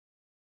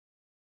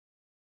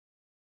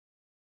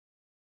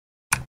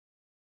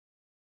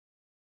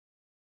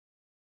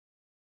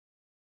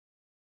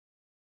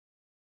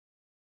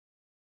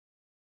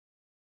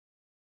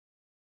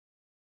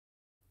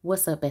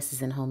What's up,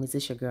 besties and homies?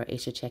 It's your girl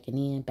Aisha checking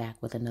in, back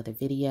with another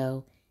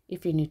video.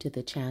 If you're new to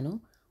the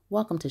channel,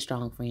 welcome to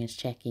Strong Friends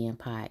Check-In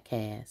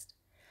Podcast.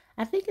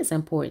 I think it's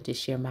important to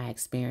share my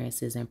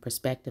experiences and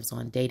perspectives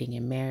on dating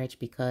and marriage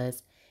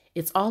because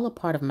it's all a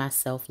part of my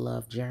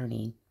self-love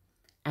journey.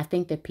 I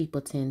think that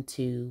people tend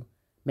to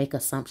make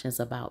assumptions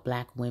about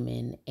Black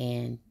women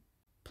and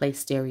place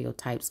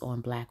stereotypes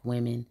on Black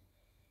women,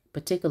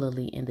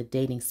 particularly in the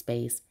dating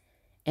space.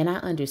 And I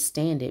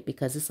understand it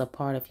because it's a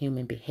part of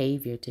human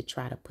behavior to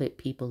try to put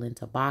people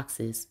into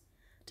boxes,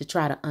 to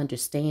try to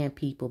understand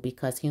people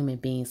because human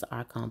beings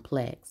are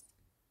complex.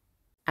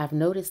 I've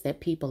noticed that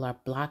people are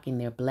blocking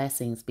their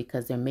blessings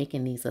because they're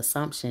making these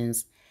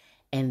assumptions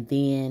and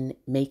then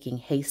making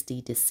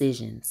hasty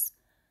decisions.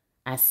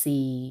 I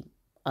see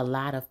a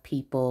lot of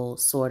people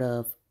sort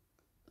of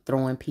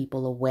throwing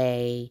people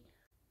away,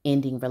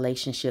 ending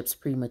relationships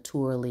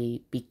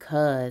prematurely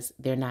because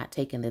they're not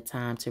taking the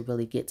time to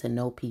really get to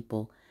know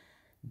people.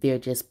 They're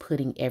just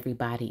putting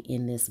everybody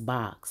in this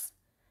box.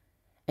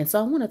 And so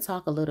I want to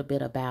talk a little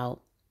bit about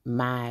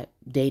my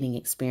dating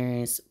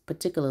experience,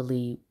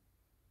 particularly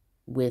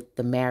with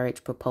the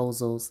marriage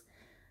proposals,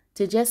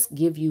 to just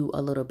give you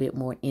a little bit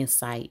more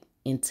insight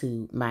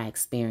into my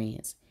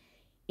experience.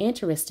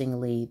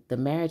 Interestingly, the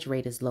marriage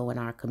rate is low in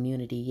our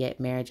community, yet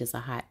marriage is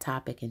a hot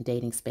topic in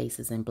dating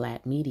spaces and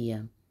Black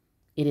media.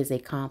 It is a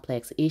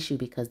complex issue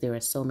because there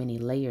are so many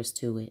layers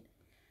to it.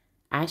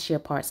 I share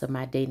parts of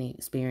my dating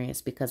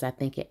experience because I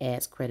think it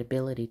adds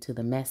credibility to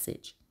the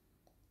message.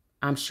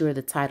 I'm sure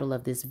the title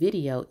of this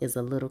video is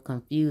a little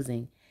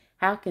confusing.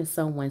 How can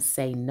someone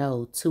say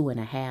no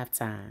 2.5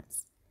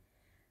 times?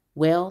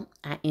 Well,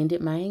 I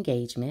ended my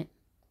engagement,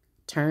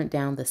 turned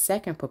down the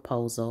second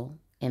proposal,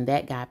 and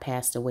that guy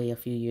passed away a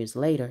few years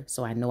later,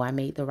 so I know I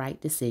made the right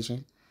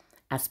decision.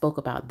 I spoke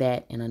about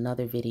that in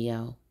another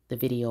video, the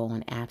video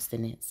on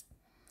abstinence.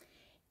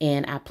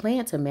 And I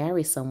planned to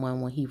marry someone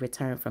when he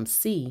returned from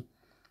sea,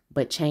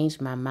 but changed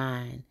my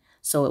mind.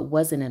 So it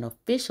wasn't an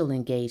official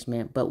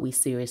engagement, but we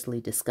seriously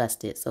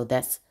discussed it. So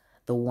that's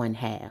the one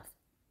half.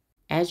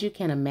 As you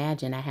can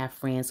imagine, I have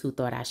friends who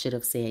thought I should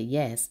have said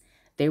yes.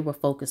 They were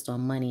focused on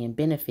money and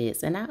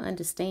benefits, and I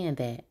understand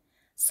that.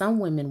 Some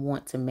women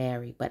want to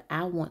marry, but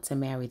I want to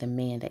marry the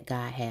man that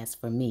God has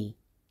for me.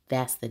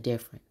 That's the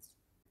difference.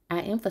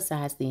 I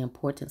emphasize the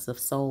importance of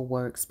soul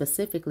work,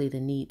 specifically the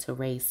need to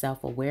raise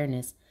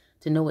self-awareness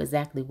to know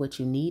exactly what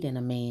you need in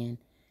a man.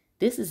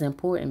 This is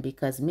important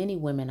because many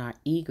women are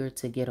eager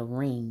to get a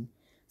ring.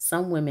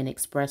 Some women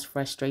express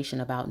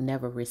frustration about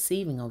never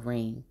receiving a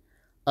ring.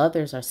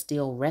 Others are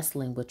still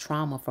wrestling with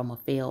trauma from a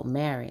failed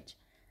marriage.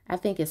 I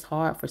think it's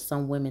hard for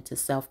some women to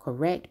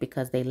self-correct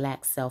because they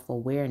lack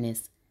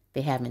self-awareness.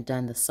 They haven't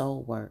done the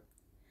soul work.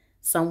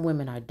 Some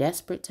women are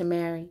desperate to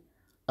marry.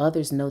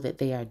 Others know that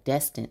they are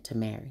destined to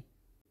marry.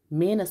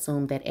 Men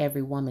assume that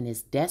every woman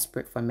is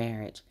desperate for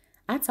marriage.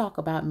 I talk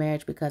about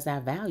marriage because I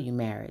value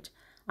marriage.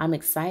 I'm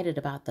excited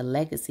about the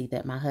legacy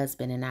that my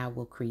husband and I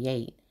will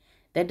create.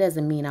 That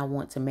doesn't mean I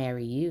want to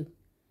marry you.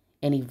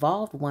 An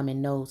evolved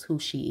woman knows who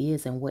she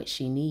is and what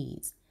she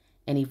needs.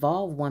 An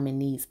evolved woman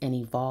needs an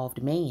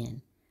evolved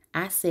man.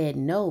 I said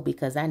no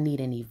because I need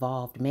an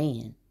evolved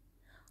man.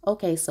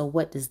 Okay, so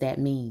what does that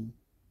mean?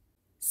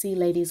 See,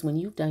 ladies, when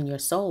you've done your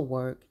soul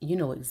work, you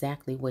know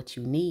exactly what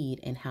you need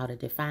and how to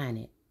define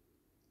it.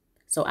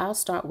 So I'll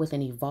start with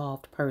an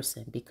evolved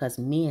person because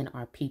men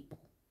are people.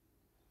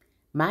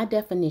 My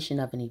definition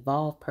of an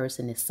evolved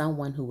person is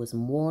someone who is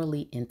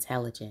morally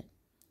intelligent.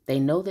 They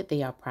know that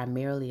they are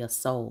primarily a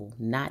soul,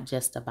 not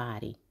just a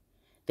body.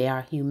 They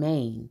are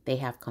humane. They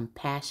have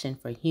compassion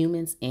for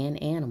humans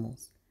and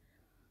animals.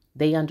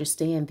 They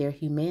understand their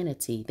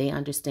humanity. They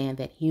understand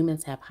that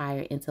humans have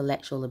higher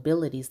intellectual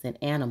abilities than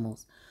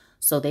animals,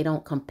 so they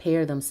don't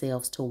compare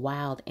themselves to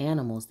wild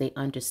animals. They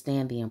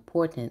understand the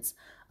importance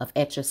of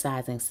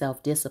exercising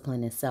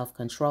self-discipline and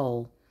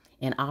self-control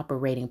and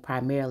operating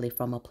primarily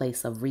from a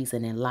place of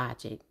reason and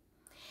logic.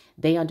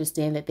 They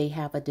understand that they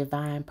have a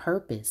divine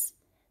purpose.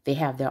 They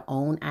have their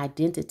own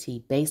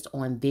identity based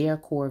on their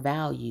core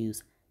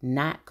values,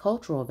 not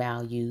cultural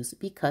values,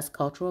 because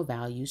cultural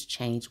values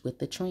change with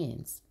the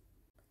trends.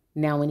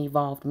 Now, an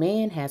evolved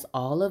man has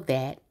all of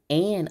that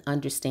and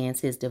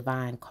understands his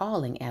divine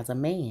calling as a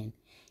man.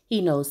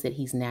 He knows that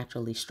he's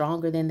naturally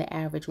stronger than the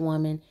average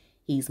woman.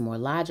 He's more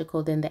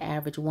logical than the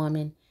average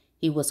woman.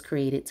 He was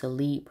created to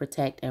lead,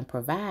 protect, and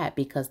provide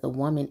because the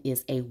woman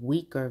is a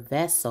weaker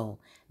vessel.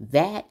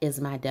 That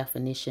is my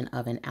definition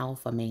of an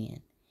alpha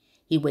man.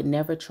 He would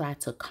never try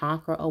to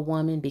conquer a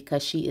woman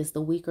because she is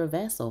the weaker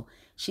vessel.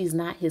 She's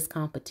not his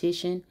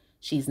competition.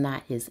 She's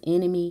not his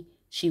enemy.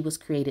 She was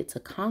created to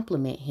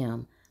complement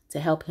him, to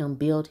help him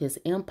build his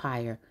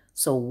empire.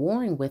 So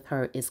warring with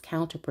her is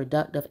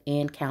counterproductive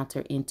and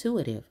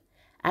counterintuitive.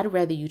 I'd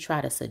rather you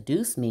try to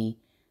seduce me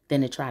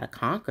than to try to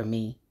conquer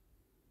me.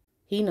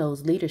 He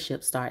knows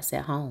leadership starts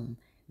at home.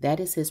 That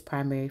is his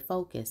primary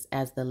focus.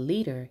 As the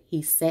leader,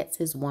 he sets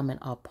his woman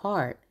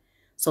apart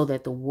so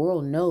that the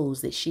world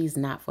knows that she's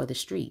not for the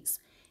streets.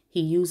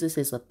 He uses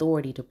his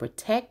authority to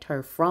protect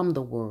her from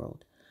the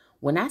world.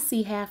 When I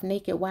see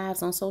half-naked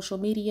wives on social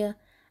media,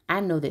 I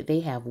know that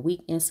they have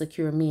weak,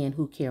 insecure men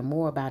who care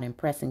more about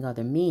impressing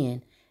other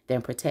men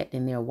than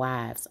protecting their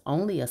wives.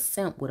 Only a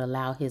simp would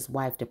allow his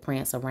wife to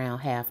prance around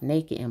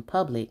half-naked in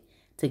public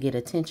to get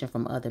attention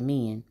from other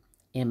men.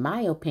 In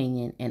my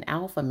opinion, an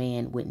alpha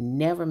man would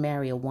never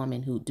marry a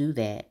woman who'd do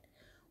that.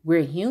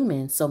 We're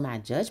human, so my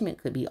judgment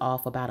could be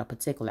off about a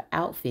particular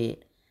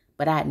outfit,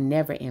 but I'd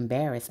never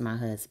embarrass my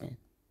husband.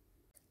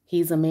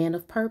 He's a man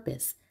of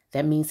purpose.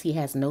 That means he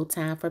has no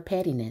time for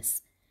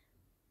pettiness.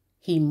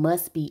 He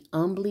must be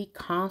humbly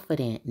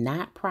confident,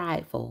 not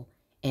prideful,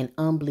 and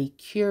humbly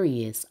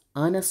curious,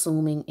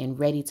 unassuming, and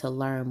ready to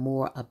learn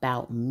more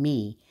about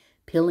me,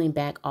 peeling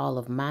back all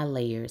of my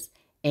layers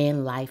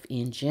and life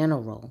in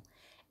general.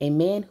 A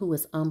man who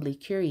is humbly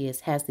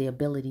curious has the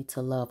ability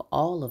to love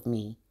all of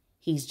me.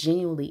 He's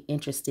genuinely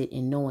interested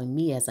in knowing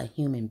me as a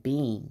human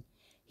being.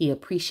 He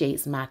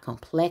appreciates my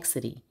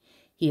complexity.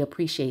 He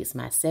appreciates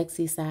my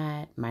sexy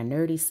side, my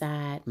nerdy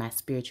side, my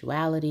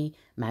spirituality,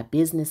 my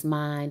business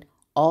mind,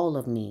 all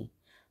of me.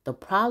 The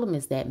problem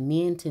is that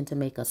men tend to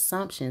make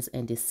assumptions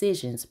and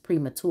decisions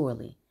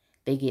prematurely.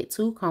 They get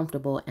too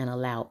comfortable and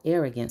allow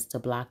arrogance to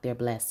block their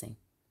blessing.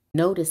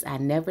 Notice I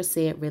never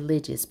said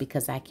religious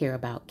because I care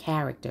about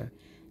character,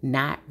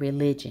 not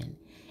religion.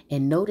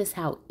 And notice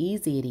how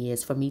easy it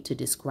is for me to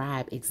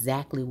describe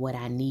exactly what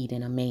I need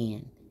in a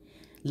man.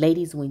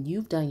 Ladies, when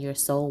you've done your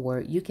soul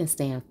work, you can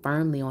stand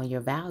firmly on your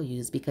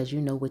values because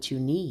you know what you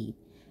need.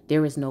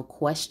 There is no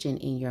question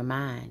in your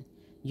mind.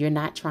 You're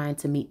not trying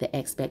to meet the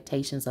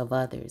expectations of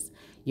others.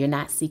 You're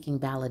not seeking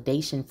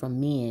validation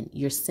from men.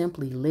 You're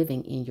simply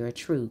living in your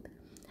truth.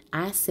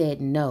 I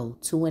said no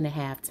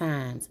 2.5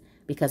 times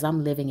because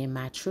I'm living in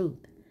my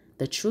truth.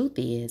 The truth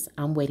is,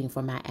 I'm waiting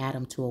for my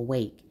Adam to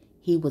awake.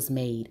 He was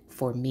made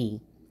for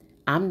me.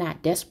 I'm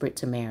not desperate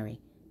to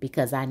marry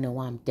because I know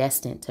I'm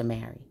destined to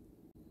marry.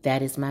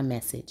 That is my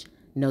message.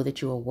 Know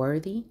that you are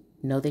worthy.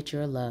 Know that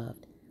you're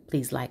loved.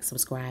 Please like,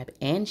 subscribe,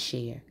 and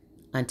share.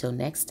 Until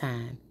next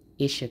time,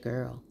 it's your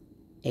girl,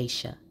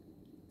 Aisha,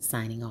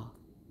 signing off.